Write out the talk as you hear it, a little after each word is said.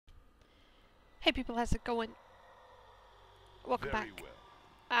Hey people, how's it going? Welcome Very back. well.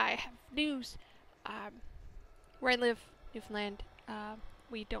 I have news. Where I live, Newfoundland,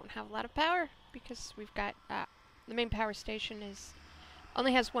 we don't have a lot of power because we've got the main power station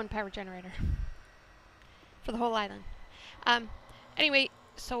only has one power generator for the whole island. Um, anyway,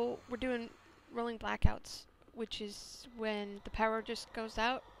 so we're doing rolling blackouts, which is when the power just goes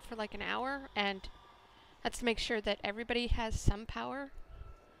out for like an hour, and that's to make sure that everybody has some power.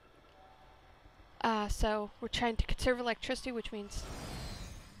 So we're trying to conserve electricity, which means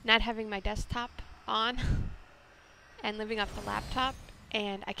not having my desktop on and living off the laptop.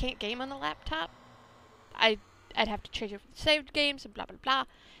 And I can't game on the laptop. I'd have to change it for the saved games and blah blah blah.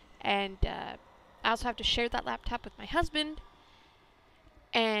 And I also have to share that laptop with my husband.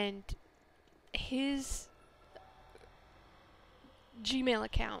 And his Gmail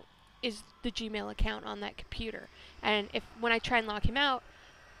account is the Gmail account on that computer. And when I try and log him out,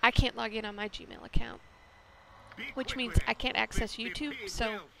 I can't log in on my Gmail account, which means I can't access YouTube.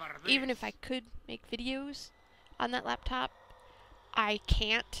 So even if I could make videos on that laptop, I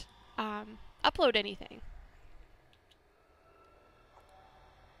can't upload anything.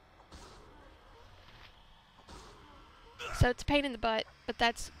 So it's a pain in the butt, but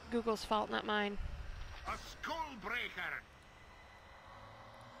that's Google's fault, not mine. A skull breaker.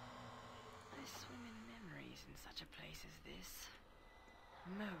 I swim in memories in such a place as this.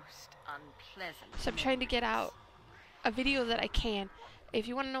 Most unpleasant. So I'm trying to get out a video that I can. If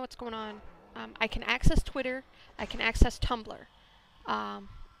you want to know what's going on, I can access Twitter, I can access Tumblr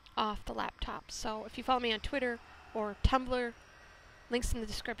off the laptop. So if you follow me on Twitter or Tumblr, links in the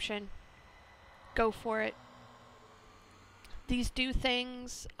description, go for it. These do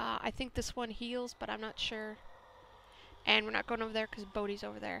things. I think this one heals, but I'm not sure. And we're not going over there because Bodhi's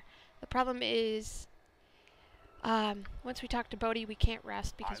over there. The problem is, once we talk to Bodhi, we can't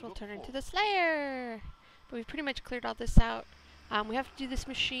rest because we'll turn into the Slayer. But we've pretty much cleared all this out. We have to do this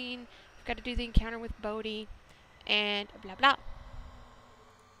machine. We've got to do the encounter with Bodhi, and blah blah.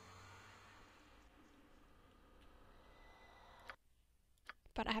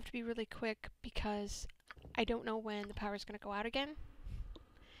 But I have to be really quick because I don't know when the power's going to go out again.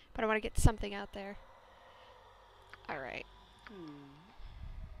 But I want to get something out there. Alright.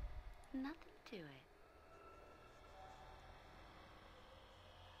 Nothing to it.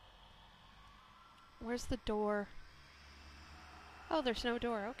 Where's the door? Oh, there's no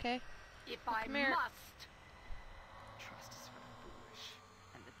door. Okay. If Well, I come here. must. Trust is for the foolish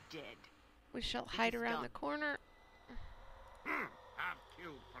and the dead. We shall It hide is around done. the corner. Have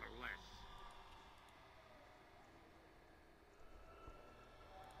killed for less.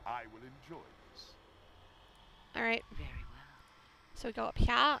 I will enjoy this. Alright. Very well. So we go up here.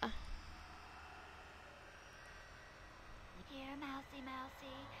 Here, mousy,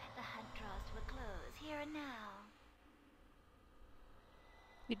 mousy, the hunt draws to a close, here and now.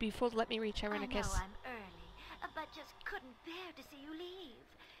 You'd be fool to let me reach I know Irenicus. I'm early, but just couldn't bear to see you leave.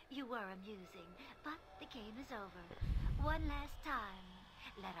 You were amusing, but the game is over. One last time,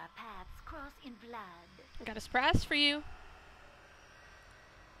 let our paths cross in blood. I got a surprise for you.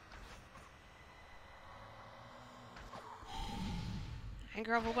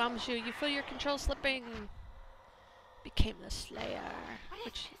 Anger overwhelms you. You feel your control slipping. Became the Slayer. What is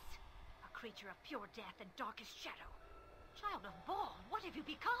Which this? A creature of pure death and darkest shadow. Child of Baal, what have you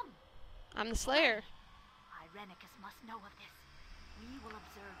become? I'm the Slayer. Irenicus must know of this. We will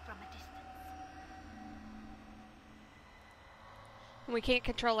observe from a distance. And we can't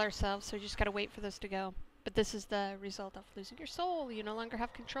control ourselves, so we just gotta wait for this to go. But this is the result of losing your soul. You no longer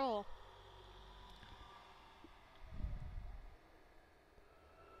have control.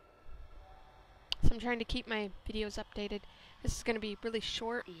 So I'm trying to keep my videos updated. This is gonna be really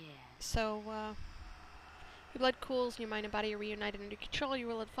short. Yes. So, your blood cools, your mind and body are reunited under control, your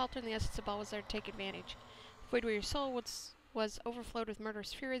will had faltered, and the essence of Baal was there to take advantage. The void where your soul was overflowed with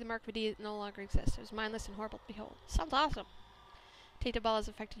murderous fury, the mark of a deed no longer exists. It was mindless and horrible to behold. Sounds awesome. Tainted of Baal has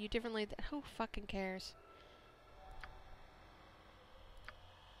affected you differently than who fucking cares?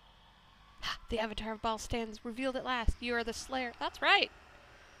 The avatar of Baal stands revealed at last. You are the Slayer. That's right.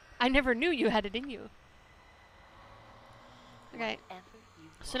 I never knew you had it in you. Okay. Whatever you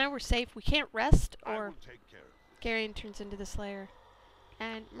So now we're safe. We can't rest, I or will take care of this. Garion turns into the Slayer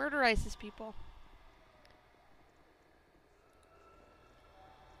and murderizes people.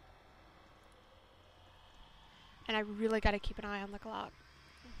 And I really gotta keep an eye on the clock.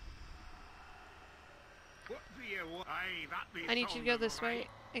 What do you want? Aye, that be I need you to go sounding this right. way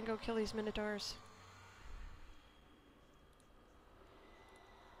and go kill these Minotaurs.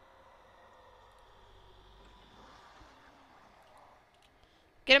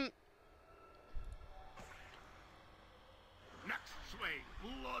 Get him!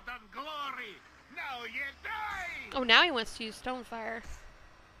 blood and glory. Now you die! Oh, now he wants to use Stonefire.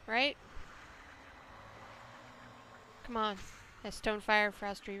 Right? Come on. Yeah, Stonefire,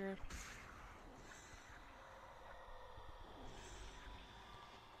 Frost Reaver.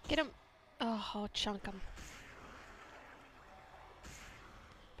 Get him. Oh, I'll chunk him.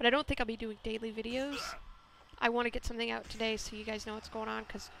 But I don't think I'll be doing daily videos. I want to get something out today so you guys know what's going on,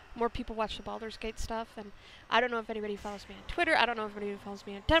 because more people watch the Baldur's Gate stuff, and I don't know if anybody follows me on Twitter, I don't know if anybody follows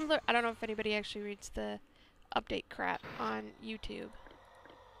me on Tumblr, I don't know if anybody actually reads the update crap on YouTube.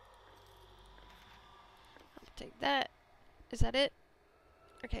 I'll take that. Is that it?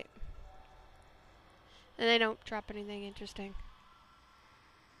 Okay. And they don't drop anything interesting.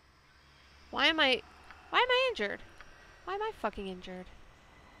 Why am I injured? Why am I fucking injured?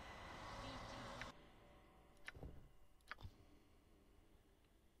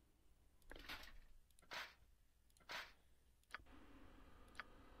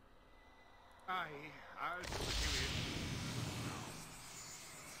 I'll put you in.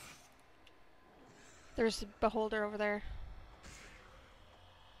 There's a beholder over there.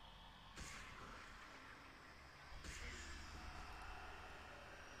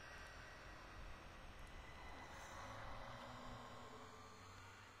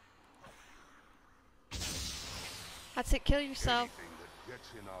 That's it, kill yourself. Anything that gets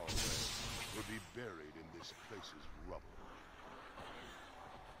in our way will be buried in this place's rubble.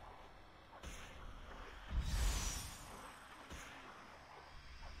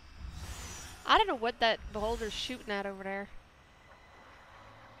 I don't know what that beholder's shooting at over there.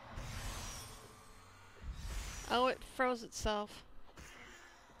 Oh, it froze itself.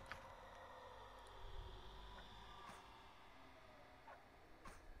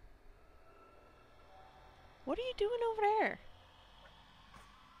 What are you doing over there?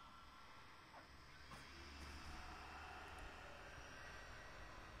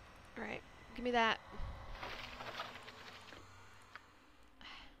 Alright, give me that.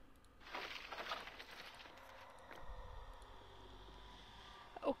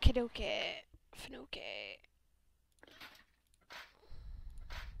 Okie dokie. Finoke.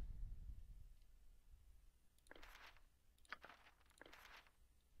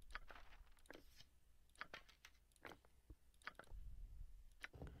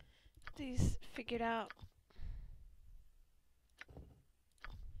 These figured out.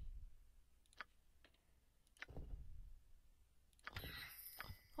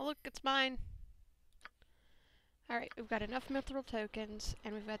 Oh look, it's mine. Alright, we've got enough mithril tokens,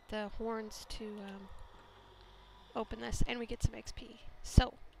 and we've got the horns to open this, and we get some XP.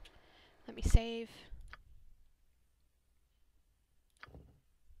 So, let me save.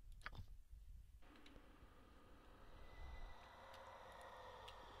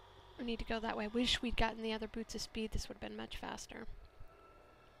 We need to go that way. Wish we'd gotten the other boots of speed. This would have been much faster.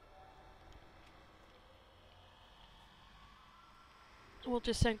 We'll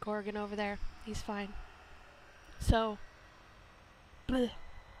just send Corrigan over there. He's fine. So, bleh.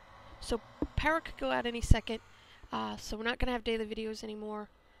 So power could go out any second. So we're not gonna have daily videos anymore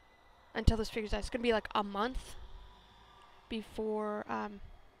until this figures out. It's gonna be like a month before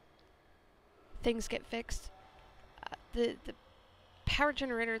things get fixed. The power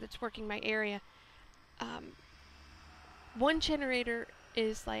generator that's working my area, one generator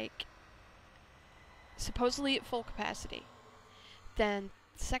is like supposedly at full capacity. Then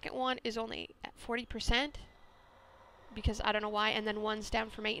the second one is only at 40% because I don't know why, and then one's down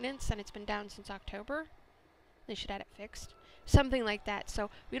for maintenance and it's been down since October. They should have it fixed. Something like that. So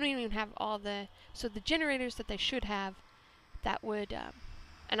we don't even have all the generators that they should have that would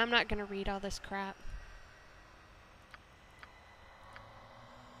and I'm not gonna read all this crap.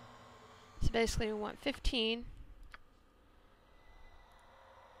 So basically we want 15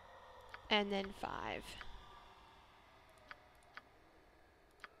 and then 5.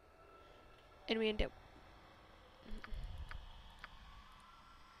 And we end up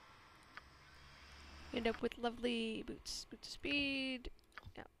with lovely boots. Boots of speed.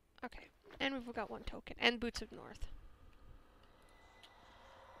 Yeah, okay. And we've got one token. And boots of north.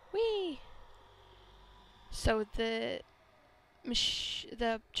 Whee! So the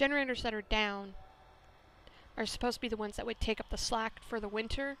generators that are down are supposed to be the ones that would take up the slack for the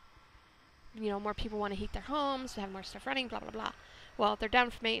winter. You know, more people want to heat their homes, have more stuff running, blah blah blah. Well, they're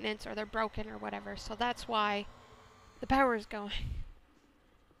down for maintenance or they're broken or whatever, so that's why the power is going.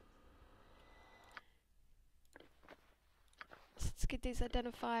 Let's get these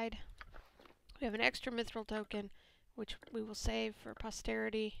identified. We have an extra mithril token, which we will save for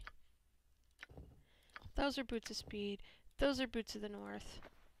posterity. Those are boots of speed. Those are boots of the north.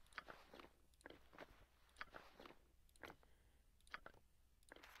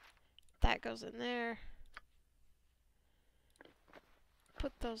 That goes in there.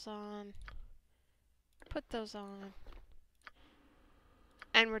 Put those on. Put those on.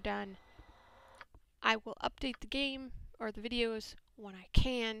 And we're done. I will update the game or the videos when I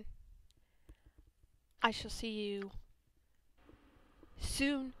can. I shall see you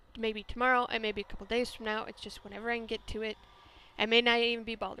soon, maybe tomorrow, and maybe a couple days from now. It's just whenever I can get to it. It may not even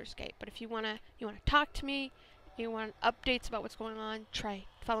be Baldur's Gate, but if you wanna talk to me, you want updates about what's going on, try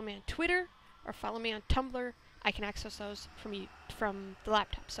follow me on Twitter or follow me on Tumblr. I can access those from the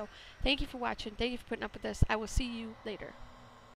laptop. So thank you for watching. Thank you for putting up with this. I will see you later.